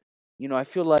Means. I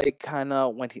feel like kind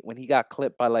of when he got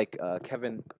clipped by like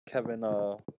Kevin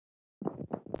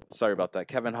sorry about that,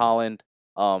 Kevin Holland.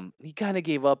 He kind of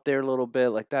gave up there a little bit,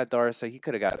 like that Darce. He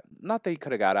could have got not that he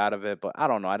could have got out of it, but I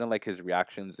don't know. I didn't like his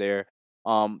reactions there.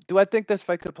 Do I think this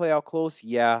fight could play out close?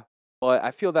 Yeah, but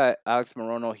I feel that Alex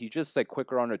Morono, he just like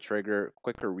quicker on the trigger,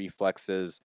 quicker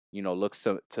reflexes. Looks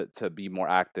to be more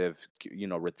active.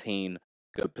 Retain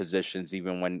good positions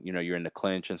even when you're in the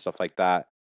clinch and stuff like that.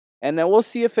 And then we'll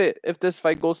see if this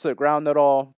fight goes to the ground at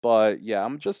all. But yeah,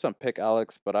 I'm just gonna pick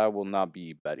Alex, but I will not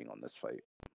be betting on this fight.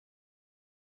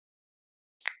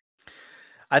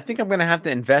 I think I'm gonna have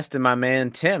to invest in my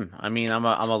man Tim. I mean, I'm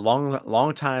a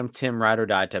long time Tim ride or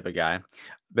die type of guy.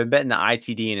 Been betting the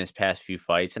ITD in his past few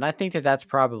fights, and I think that that's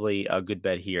probably a good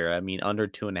bet here. I mean, under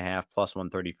 2.5 plus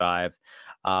 135.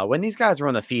 When these guys are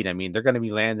on the feet, I mean, they're going to be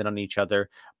landing on each other.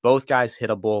 Both guys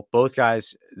hittable. Both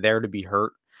guys there to be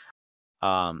hurt.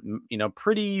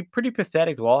 Pretty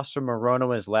pathetic loss from Morono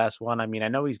in his last one. I mean, I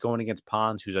know he's going against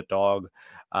Pons, who's a dog,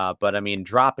 but I mean,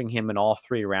 dropping him in all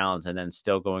 3 rounds and then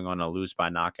still going on a lose by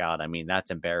knockout. I mean,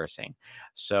 that's embarrassing.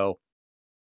 So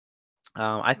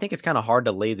I think it's kind of hard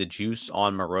to lay the juice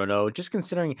on Morono, just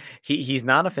considering he's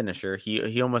not a finisher.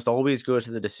 He almost always goes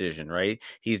to the decision, right?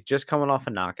 He's just coming off a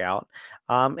knockout,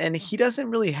 and he doesn't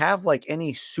really have like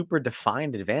any super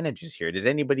defined advantages here. Does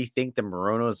anybody think that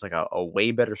Morono is like a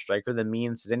way better striker than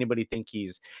Means? Does anybody think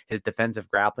his defensive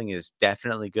grappling is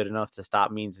definitely good enough to stop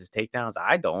Means' takedowns?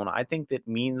 I don't. I think that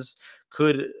Means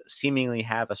could seemingly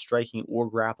have a striking or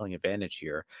grappling advantage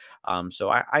here. So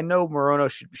I know Morono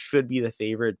should be the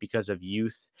favorite because of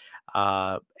youth,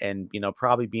 and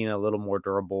probably being a little more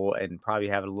durable and probably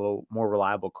having a little more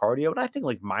reliable cardio. But I think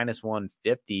like minus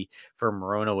 150 for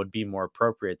Morono would be more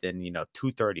appropriate than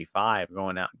 235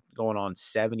 going on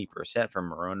 70% for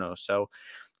Morono. So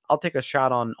I'll take a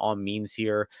shot on Means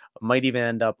here. Might even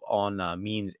end up on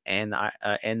Means and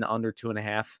the under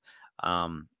 2.5.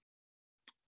 Um,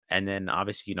 and then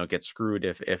obviously, get screwed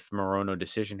if Morono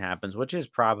decision happens, which is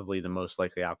probably the most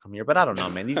likely outcome here. But I don't know,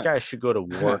 man. These guys should go to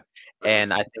war,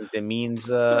 and I think that means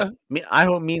I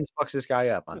hope means fucks this guy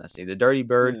up. Honestly, the Dirty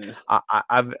Bird.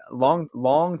 I've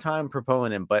long time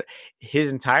proponent, but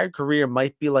his entire career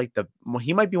might be like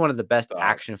he might be one of the best Stop,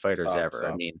 action fighters stop, ever. I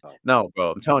stop, mean, stop. no,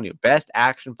 bro, I'm telling you, best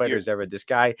action You're fighters ever. This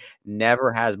guy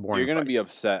never has you're boring gonna be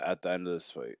fights. upset at the end of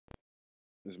this fight.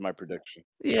 Is my prediction.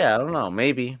 Yeah, I don't know.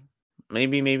 Maybe.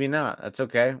 Maybe not. That's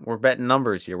okay. We're betting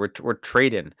numbers here. We're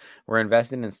trading. We're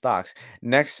investing in stocks.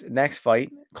 Next fight,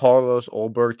 Carlos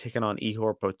Olberg taking on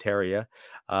Ihor Poteria.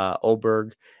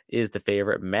 Olberg is the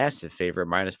favorite, massive favorite,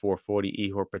 minus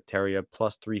 440. Ihor Poteria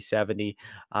plus 370.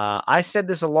 I said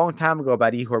this a long time ago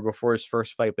about Ihor before his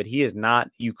first fight, but he is not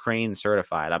Ukraine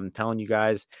certified. I'm telling you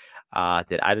guys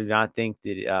that I do not think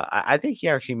that I think he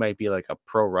actually might be like a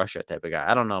pro Russia type of guy.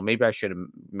 I don't know. Maybe I should have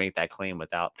made that claim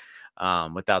without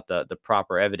the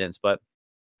proper evidence. But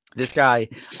this guy,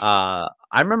 I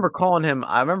remember calling him a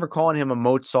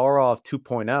Mozarov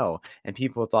 2.0, and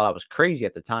people thought I was crazy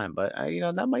at the time. But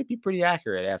that might be pretty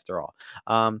accurate after all.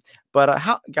 Um, but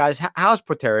how's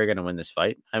Proteria going to win this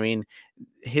fight? I mean,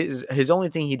 his only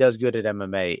thing he does good at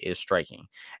MMA is striking,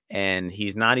 and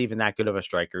he's not even that good of a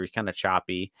striker. He's kind of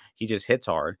choppy. He just hits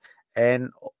hard. And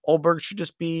Olberg should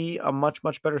just be a much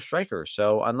better striker.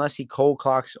 So unless he cold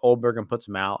clocks Olberg and puts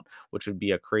him out, which would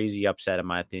be a crazy upset in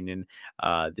my opinion,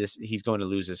 this he's going to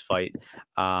lose this fight.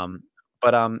 Um,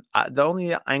 but the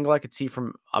only angle I could see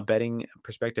from a betting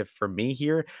perspective for me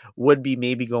here would be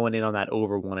maybe going in on that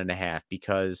over 1.5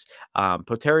 because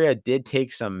Poteria did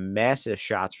take some massive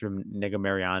shots from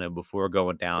Negamariano before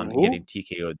going down From and who? getting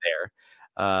TKO'd there.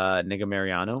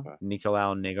 Negamariano, Okay,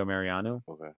 Nicolau Negamariano,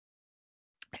 okay.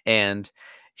 and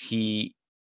he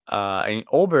and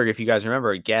Olberg, if you guys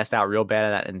remember, gassed out real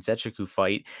bad in that Nzechukwu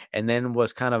fight, and then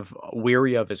was kind of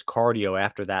weary of his cardio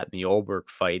after that in the Olberg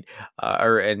fight,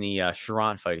 or in the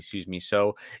Sharon fight, excuse me.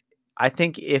 So I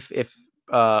think if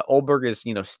Olberg is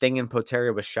stinging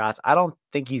Poteria with shots, I don't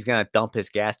think he's gonna dump his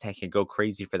gas tank and go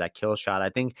crazy for that kill shot. I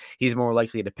think he's more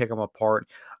likely to pick him apart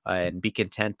and be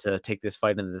content to take this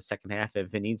fight into the second half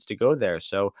if it needs to go there.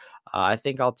 So I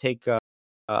think I'll take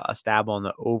a stab on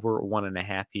the over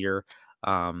 1.5 here.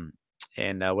 Um,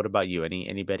 and what about you?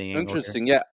 Any betting angle here? Interesting.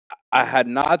 Yeah, I had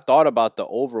not thought about the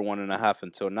over 1.5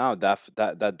 until now.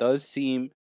 That does seem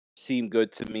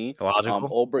good to me. Logical.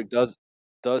 Olberg does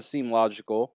seem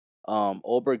logical.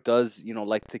 Olberg does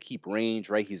like to keep range,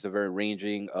 right? He's a very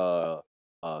ranging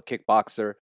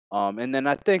kickboxer. And then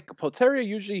I think Poteria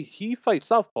usually he fights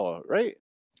southpaw, right?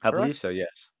 I Correct. believe so.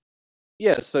 Yes.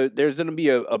 Yeah, so there's gonna be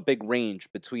a big range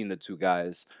between the two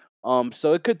guys.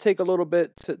 So it could take a little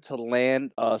bit to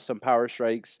land some power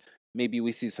strikes. Maybe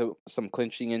we see some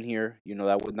clinching in here.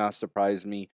 That would not surprise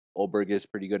me. Olberg is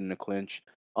pretty good in the clinch.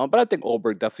 But I think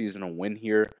Oberg definitely is gonna win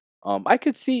here. I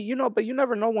could see, but you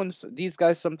never know when these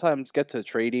guys sometimes get to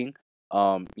trading,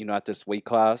 at this weight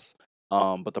class.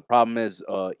 But the problem is,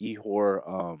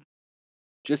 Ihor,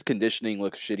 just conditioning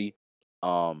looks shitty.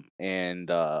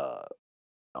 And um,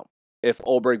 if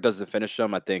Oberg doesn't finish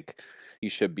him, I think he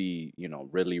should be,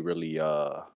 really, really,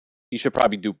 he should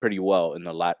probably do pretty well in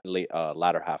the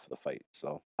latter half of the fight.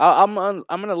 So I'm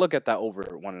gonna look at that over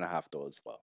 1.5 though as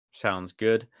well. Sounds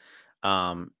good.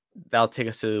 That'll take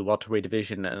us to the welterweight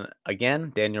division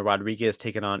again. Daniel Rodriguez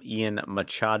taking on Ian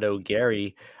Machado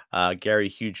Gary. Gary,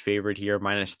 huge favorite here,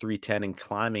 minus 310 and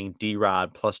climbing. D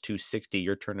Rod plus 260.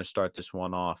 Your turn to start this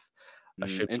one off. Mm,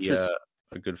 Should be interest,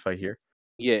 a good fight here.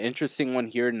 yeah, interesting one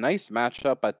here. Nice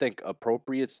matchup. I think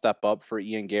appropriate step up for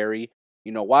Ian Gary.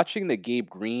 Watching the Gabe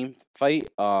Green fight,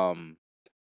 but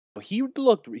he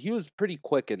was pretty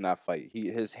quick in that fight.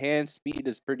 His hand speed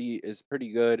is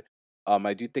pretty good.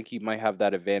 I do think he might have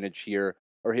that advantage here,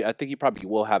 or I think he probably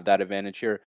will have that advantage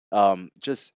here.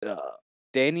 Just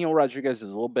Daniel Rodriguez is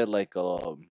a little bit like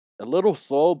a little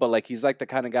slow, but like he's like the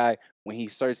kind of guy when he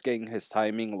starts getting his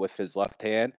timing with his left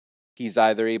hand, he's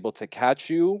either able to catch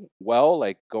you well,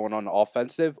 like going on the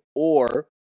offensive, or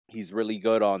he's really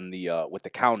good on the with the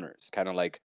counters, kind of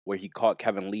like where he caught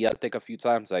Kevin Lee, I think, a few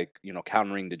times, like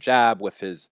countering the jab with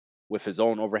his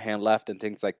own overhand left and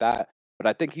things like that. But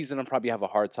I think he's gonna probably have a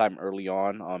hard time early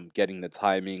on, getting the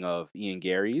timing of Ian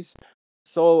Gary's.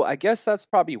 So I guess that's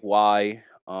probably why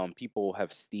people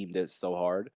have steamed it so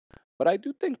hard. But I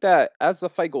do think that as the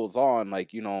fight goes on,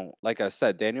 like like I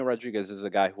said, Daniel Rodriguez is a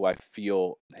guy who I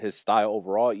feel his style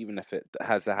overall, even if it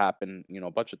has to happen,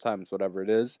 a bunch of times, whatever it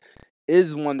is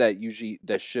one that usually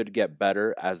that should get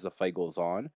better as the fight goes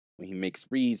on. When he makes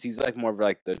reads, he's like more of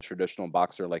like the traditional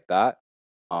boxer like that.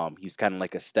 He's kind of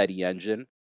like a steady engine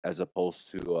as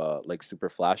opposed to like super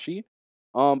flashy.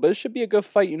 But it should be a good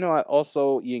fight.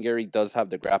 Also Ian Gary does have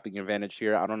the grappling advantage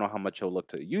here. I don't know how much he'll look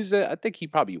to use it. I think he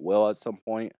probably will at some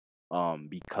point.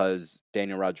 Because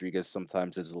Daniel Rodriguez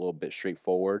sometimes is a little bit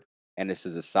straightforward, and this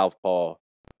is a southpaw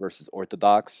versus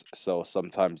orthodox, so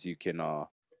sometimes you can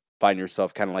find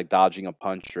yourself kind of like dodging a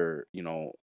punch or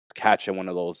catching one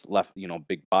of those left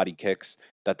big body kicks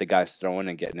that the guy's throwing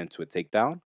and getting into a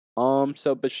takedown.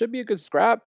 But should be a good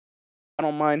scrap. I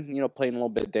don't mind playing a little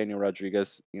bit Daniel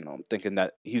Rodriguez. Thinking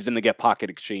that he's gonna get pocket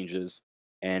exchanges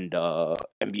and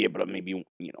be able to maybe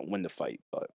win the fight.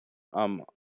 But I'm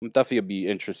definitely be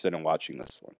interested in watching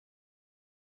this one.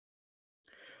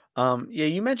 Yeah,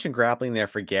 you mentioned grappling there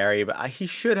for Gary, but he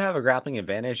should have a grappling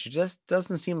advantage. It just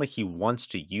doesn't seem like he wants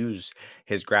to use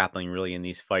his grappling really in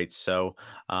these fights. So,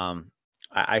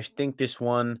 I think this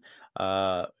one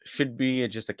should be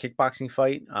just a kickboxing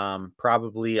fight,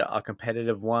 probably a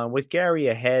competitive one with Gary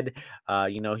ahead.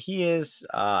 He is,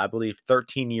 I believe,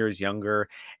 13 years younger,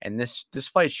 and this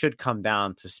fight should come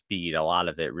down to speed. A lot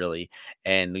of it, really,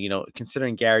 and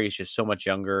considering Gary is just so much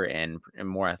younger and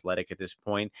more athletic at this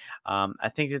point. I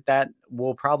think that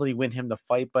will probably win him the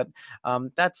fight, but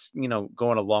that's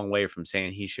going a long way from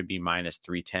saying he should be minus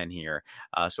 310 here.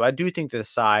 So I do think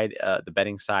the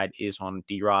betting side is on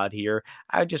D Rod here.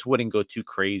 I just wouldn't go too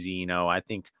crazy. I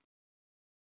think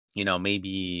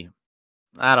maybe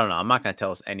I don't know. I'm not going to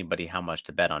tell anybody how much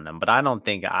to bet on them, but I don't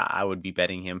think I would be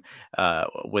betting him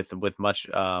with much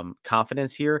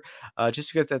confidence here.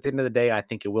 Just because at the end of the day, I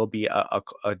think it will be a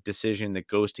decision that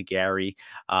goes to Gary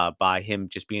by him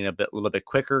just being a little bit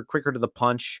quicker to the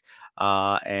punch,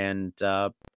 and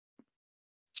I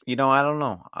don't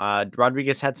know.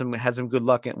 Rodriguez had some good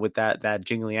luck with that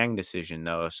Jing Liang decision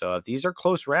though. So if these are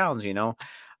close rounds, he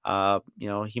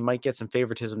might get some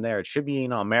favoritism there. It should be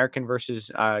American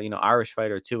versus Irish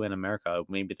fighter too in America.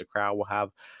 Maybe the crowd will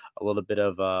have a little bit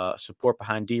of support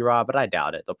behind D Rob, but I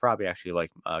doubt it. They'll probably actually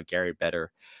like Gary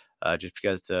better, just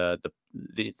because the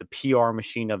PR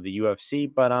machine of the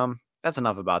UFC. But that's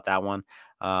enough about that one.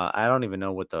 I don't even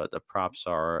know what the props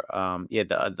are. Yeah,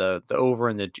 the over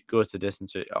and the goes the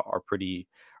distance are pretty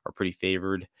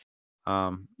favored.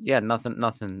 Yeah,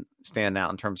 nothing standing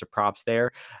out in terms of props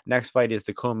there. Next fight is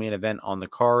the co-main event on the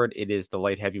card. It is the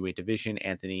light heavyweight division.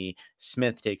 Anthony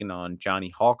Smith taking on Johnny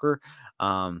Hawker.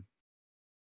 Um,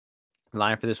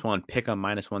 Line for this one, pick 'em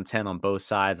 -110 on both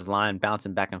sides. Line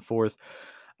bouncing back and forth.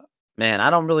 Man, I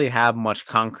don't really have much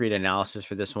concrete analysis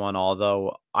for this one,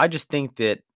 although I just think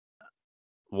that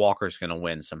Walker's going to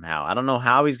win somehow. I don't know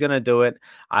how he's going to do it.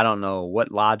 I don't know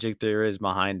what logic there is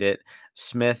behind it.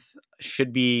 Smith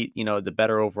should be, the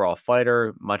better overall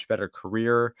fighter, much better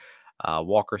career.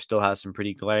 Walker still has some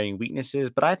pretty glaring weaknesses,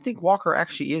 but I think Walker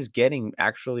actually is getting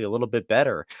actually a little bit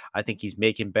better. I think he's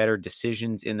making better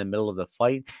decisions in the middle of the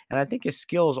fight, and I think his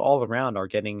skills all around are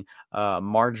getting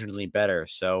marginally better.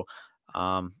 So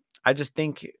um, I just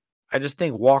think. I just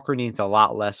think Walker needs a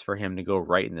lot less for him to go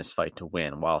right in this fight to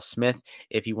win. While Smith,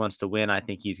 if he wants to win, I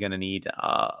think he's going to need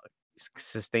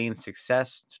sustained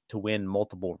success to win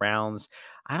multiple rounds.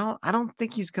 I don't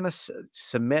think he's gonna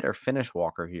submit or finish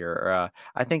Walker here.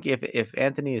 I think if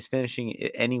Anthony is finishing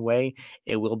it anyway,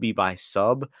 it will be by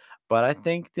sub. But I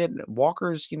think that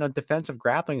Walker's defensive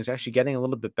grappling is actually getting a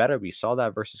little bit better. We saw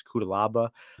that versus Kudalaba.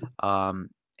 Um,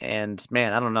 and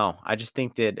man, I don't know. I just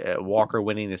think that Walker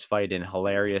winning this fight in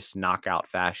hilarious knockout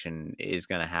fashion is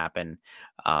going to happen.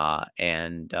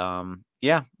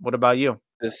 Yeah, what about you?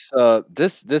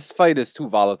 This fight is too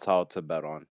volatile to bet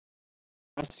on.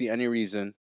 I don't see any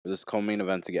reason for this co-main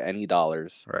event to get any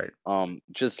dollars. Right.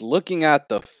 Just looking at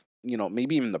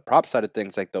maybe even the prop side of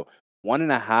things, like the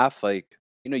 1.5, like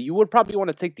you would probably want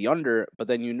to take the under, but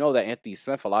then that Anthony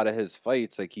Smith, a lot of his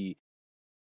fights, like he's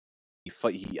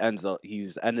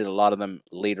ended a lot of them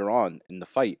later on in the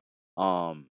fight.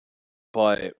 Um,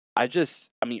 but I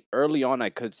mean, early on, I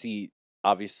could see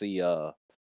obviously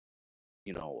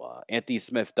Anthony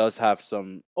Smith does have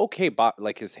some okay,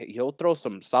 like he'll throw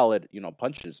some solid,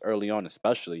 punches early on,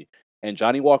 especially. And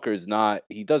Johnny Walker is not.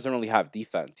 He doesn't really have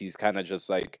defense. He's kind of just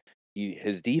like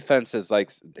his defense is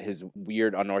like his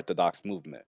weird unorthodox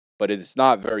movement, but it's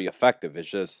not very effective. It's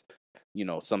just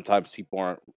sometimes people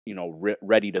aren't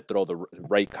ready to throw the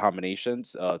right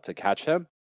combinations to catch him.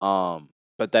 Um,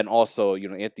 but then also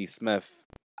Anthony Smith,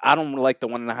 I don't like the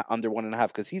 1.5 under 1.5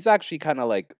 because he's actually kind of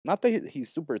like not that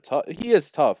he's super tough. He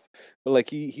is tough, but like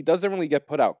he doesn't really get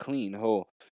put out clean. He'll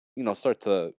start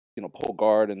to pull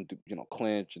guard and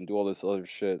clinch and do all this other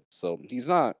shit. So he's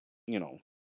not you know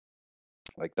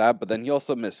like that. But then he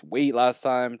also missed weight last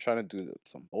time trying to do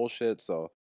some bullshit.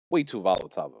 So way too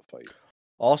volatile of a fight.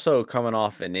 Also coming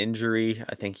off an injury,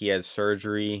 I think he had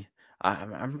surgery. I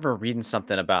remember reading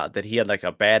something about that he had like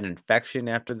a bad infection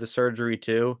after the surgery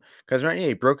too. Because right, yeah,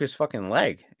 he broke his fucking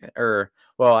leg. Or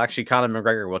well, actually, Conor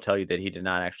McGregor will tell you that he did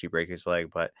not actually break his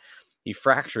leg, but he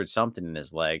fractured something in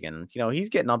his leg, and he's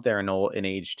getting up there in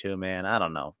age too, man. I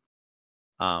don't know.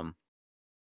 Um,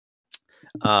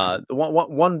 the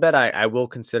one bet I will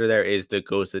consider there is the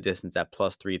goes the distance at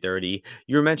plus 330.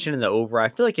 You were mentioning the over. I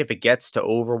feel like if it gets to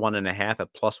over 1.5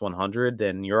 at plus 100,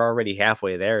 then you're already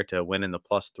halfway there to winning the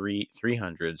plus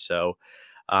 300. So,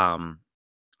 um,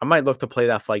 I might look to play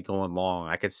that fight going long.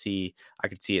 I could see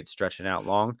it stretching out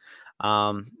long.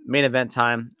 Main event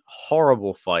time,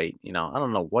 horrible fight. I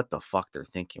don't know what the fuck they're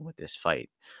thinking with this fight.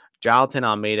 Jonathan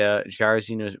Almeida,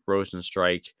 Jairzinho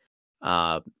Rozenstruik.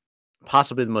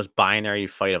 Possibly the most binary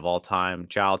fight of all time.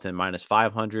 Charlton minus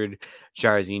 500,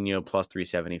 Jairzinho plus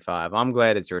 375. I'm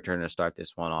glad it's your turn to start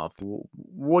this one off.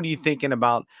 What are you thinking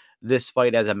about this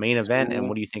fight as a main event, and Two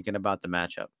what are you thinking about the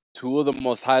matchup? two of the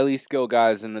most highly skilled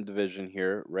guys in the division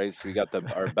here, right? So we got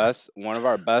one of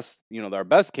our best, our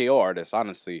best KO artists,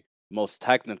 honestly, most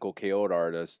technical KO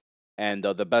artist, and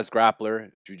the best grappler,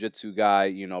 jujitsu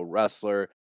guy, wrestler.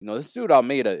 This dude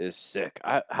Almeida is sick.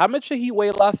 How much did he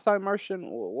weigh last time, Martian?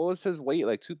 What was his weight?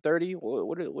 Like 230?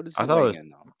 What is I he thought it weighing was in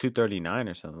now? 239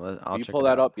 or something. I'll Will you check pull it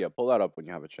that out. up? Yeah, pull that up when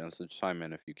you have a chance. Just chime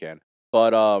in if you can.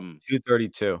 But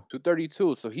 232.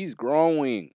 232. So he's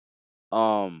growing.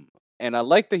 Um, and I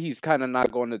like that he's kind of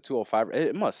not going to 205.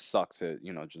 It must suck to,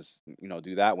 just,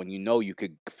 do that when you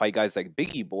could fight guys like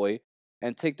Biggie Boy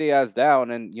and take their ass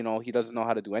down and, he doesn't know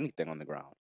how to do anything on the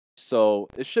ground. So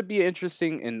it should be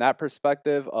interesting in that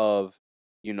perspective of,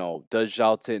 does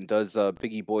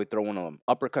Biggie Boy throw one of them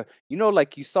uppercut?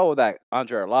 Like you saw that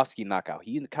Andre Arlovsky knockout.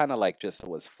 He kind of like just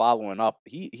was following up.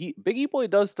 He Biggie Boy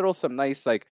does throw some nice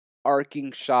like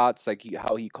arcing shots, like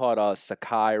how he caught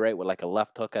Sakai right with like a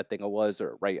left hook, I think it was,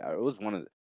 or right. It was one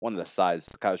of the sides.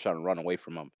 Sakai was trying to run away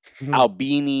from him.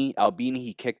 Albini,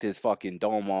 he kicked his fucking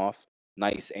dome off.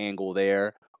 Nice angle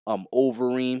there.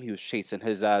 Overeem, he was chasing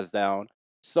his ass down.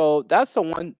 So that's the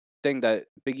one thing that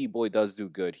Biggie Boy does do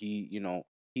good. He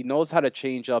knows how to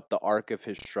change up the arc of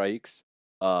his strikes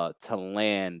to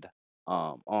land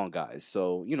on guys.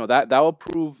 So, that will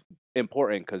prove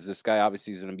important because this guy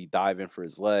obviously is gonna be diving for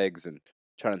his legs and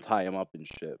trying to tie him up and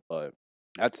shit. But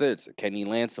that's it. So can he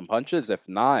land some punches? If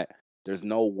not, there's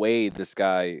no way this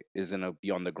guy is gonna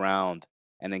be on the ground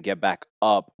and then get back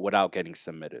up without getting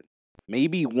submitted.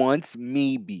 Maybe once,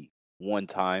 maybe one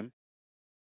time,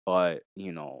 but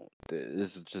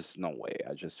this is just no way.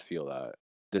 I just feel that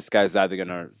this guy's either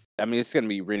gonna. I mean, it's gonna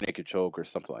be rear naked choke or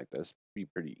something like this. Be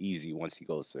pretty easy once he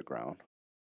goes to the ground.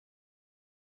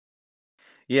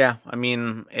 Yeah, I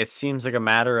mean, it seems like a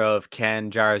matter of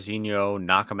can Jairzinho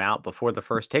knock him out before the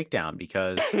first takedown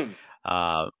because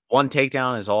one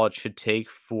takedown is all it should take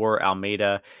for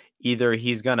Almeida. Either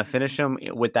he's going to finish him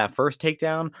with that first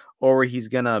takedown or he's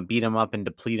going to beat him up and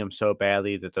deplete him so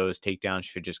badly that those takedowns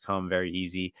should just come very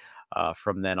easy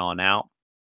from then on out.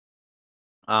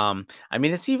 I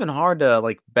mean, it's even hard to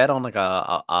like bet on like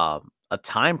a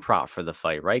time prop for the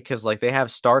fight, right? Because like they have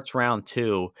starts round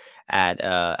two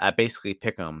at basically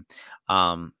pick 'em.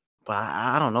 But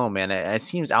I don't know, man. It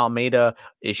seems Almeida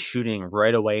is shooting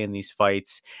right away in these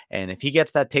fights, and if he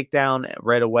gets that takedown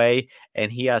right away,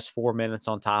 and he has 4 minutes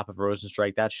on top of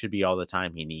Rozenstruik, that should be all the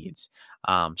time he needs.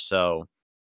 So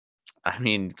I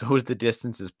mean, goes the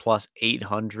distance is plus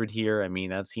 800 here. I mean,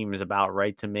 that seems about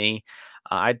right to me.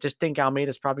 I just think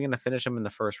Almeida's probably going to finish him in the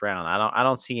first round. I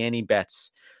don't see any bets.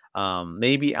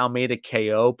 Maybe Almeida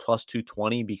KO plus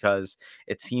 220 because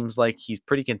it seems like he's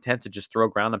pretty content to just throw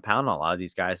ground and pound on a lot of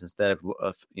these guys instead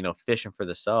of fishing for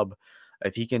the sub.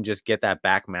 If he can just get that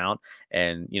back mount,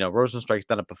 and Rosenstrike's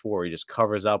done it before. He just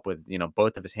covers up with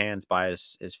both of his hands by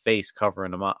his face,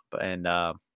 covering him up, and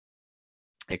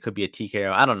it could be a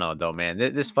TKO. I don't know though, man.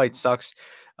 This fight sucks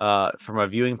from a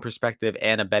viewing perspective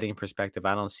and a betting perspective.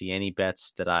 I don't see any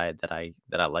bets that I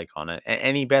like on it.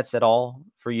 Any bets at all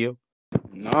for you?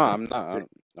 No, I'm not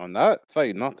on that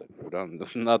fight. Nothing, dude.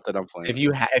 There's nothing I'm playing. If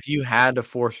you had to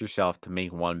force yourself to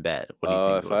make one bet, what do you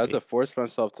think it If I would had to be? force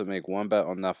myself to make one bet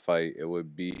on that fight, it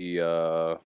would be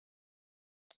Almeida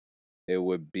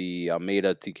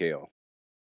TKO.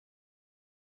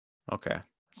 Okay,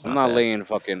 it's not bad.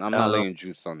 I'm not Um, laying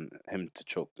juice on him to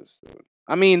choke this dude.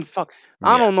 I mean, fuck.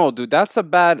 I yeah. don't know, dude. Those are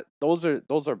bad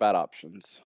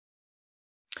options.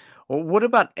 Well, what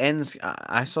about ends?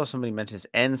 I saw somebody mentions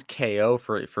ends KO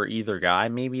for either guy.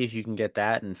 Maybe if you can get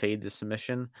that and fade the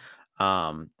submission.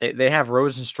 They have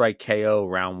Rosenstrike KO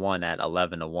round one at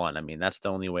 11-1. I mean, that's the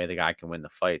only way the guy can win the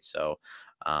fight. So,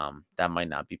 that might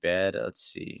not be bad. Let's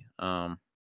see.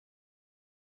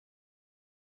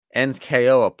 Ends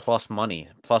KO a plus money,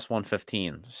 plus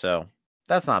 115. So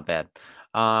that's not bad.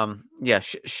 Yeah,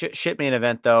 shit main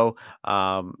event though.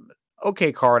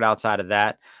 Okay card outside of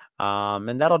that.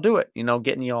 And that'll do it.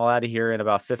 Getting you all out of here in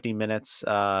about 50 minutes.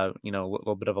 A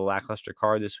little bit of a lackluster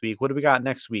card this week. What do we got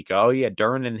next week? Oh yeah,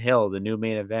 Dern and Hill, the new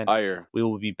main event. Higher. We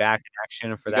will be back in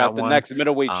action for We that got the one. next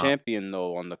middleweight Um, champion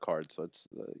though on the card, so it's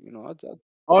oh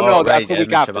oh no, that's right, the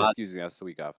week Edmund after. Shabazz. Excuse me, that's the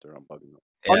week after. I'm bugging up.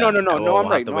 Oh no, Yeah. no, no, no, Well, I'm we'll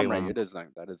have right. to No, wait I'm right. one.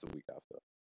 That is a week after.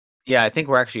 Yeah, I think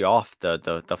we're actually off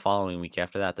the following week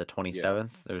after that, the Yeah,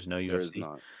 27th. There's no there is UFC.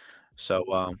 not. So,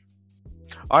 all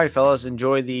right, fellas,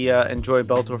 enjoy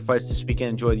Bellator fights this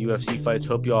weekend. Enjoy the UFC fights.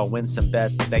 Hope you all win some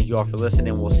bets. Thank you all for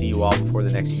listening. We'll see you all before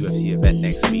the next UFC event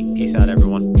next week. Peace out,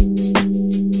 everyone.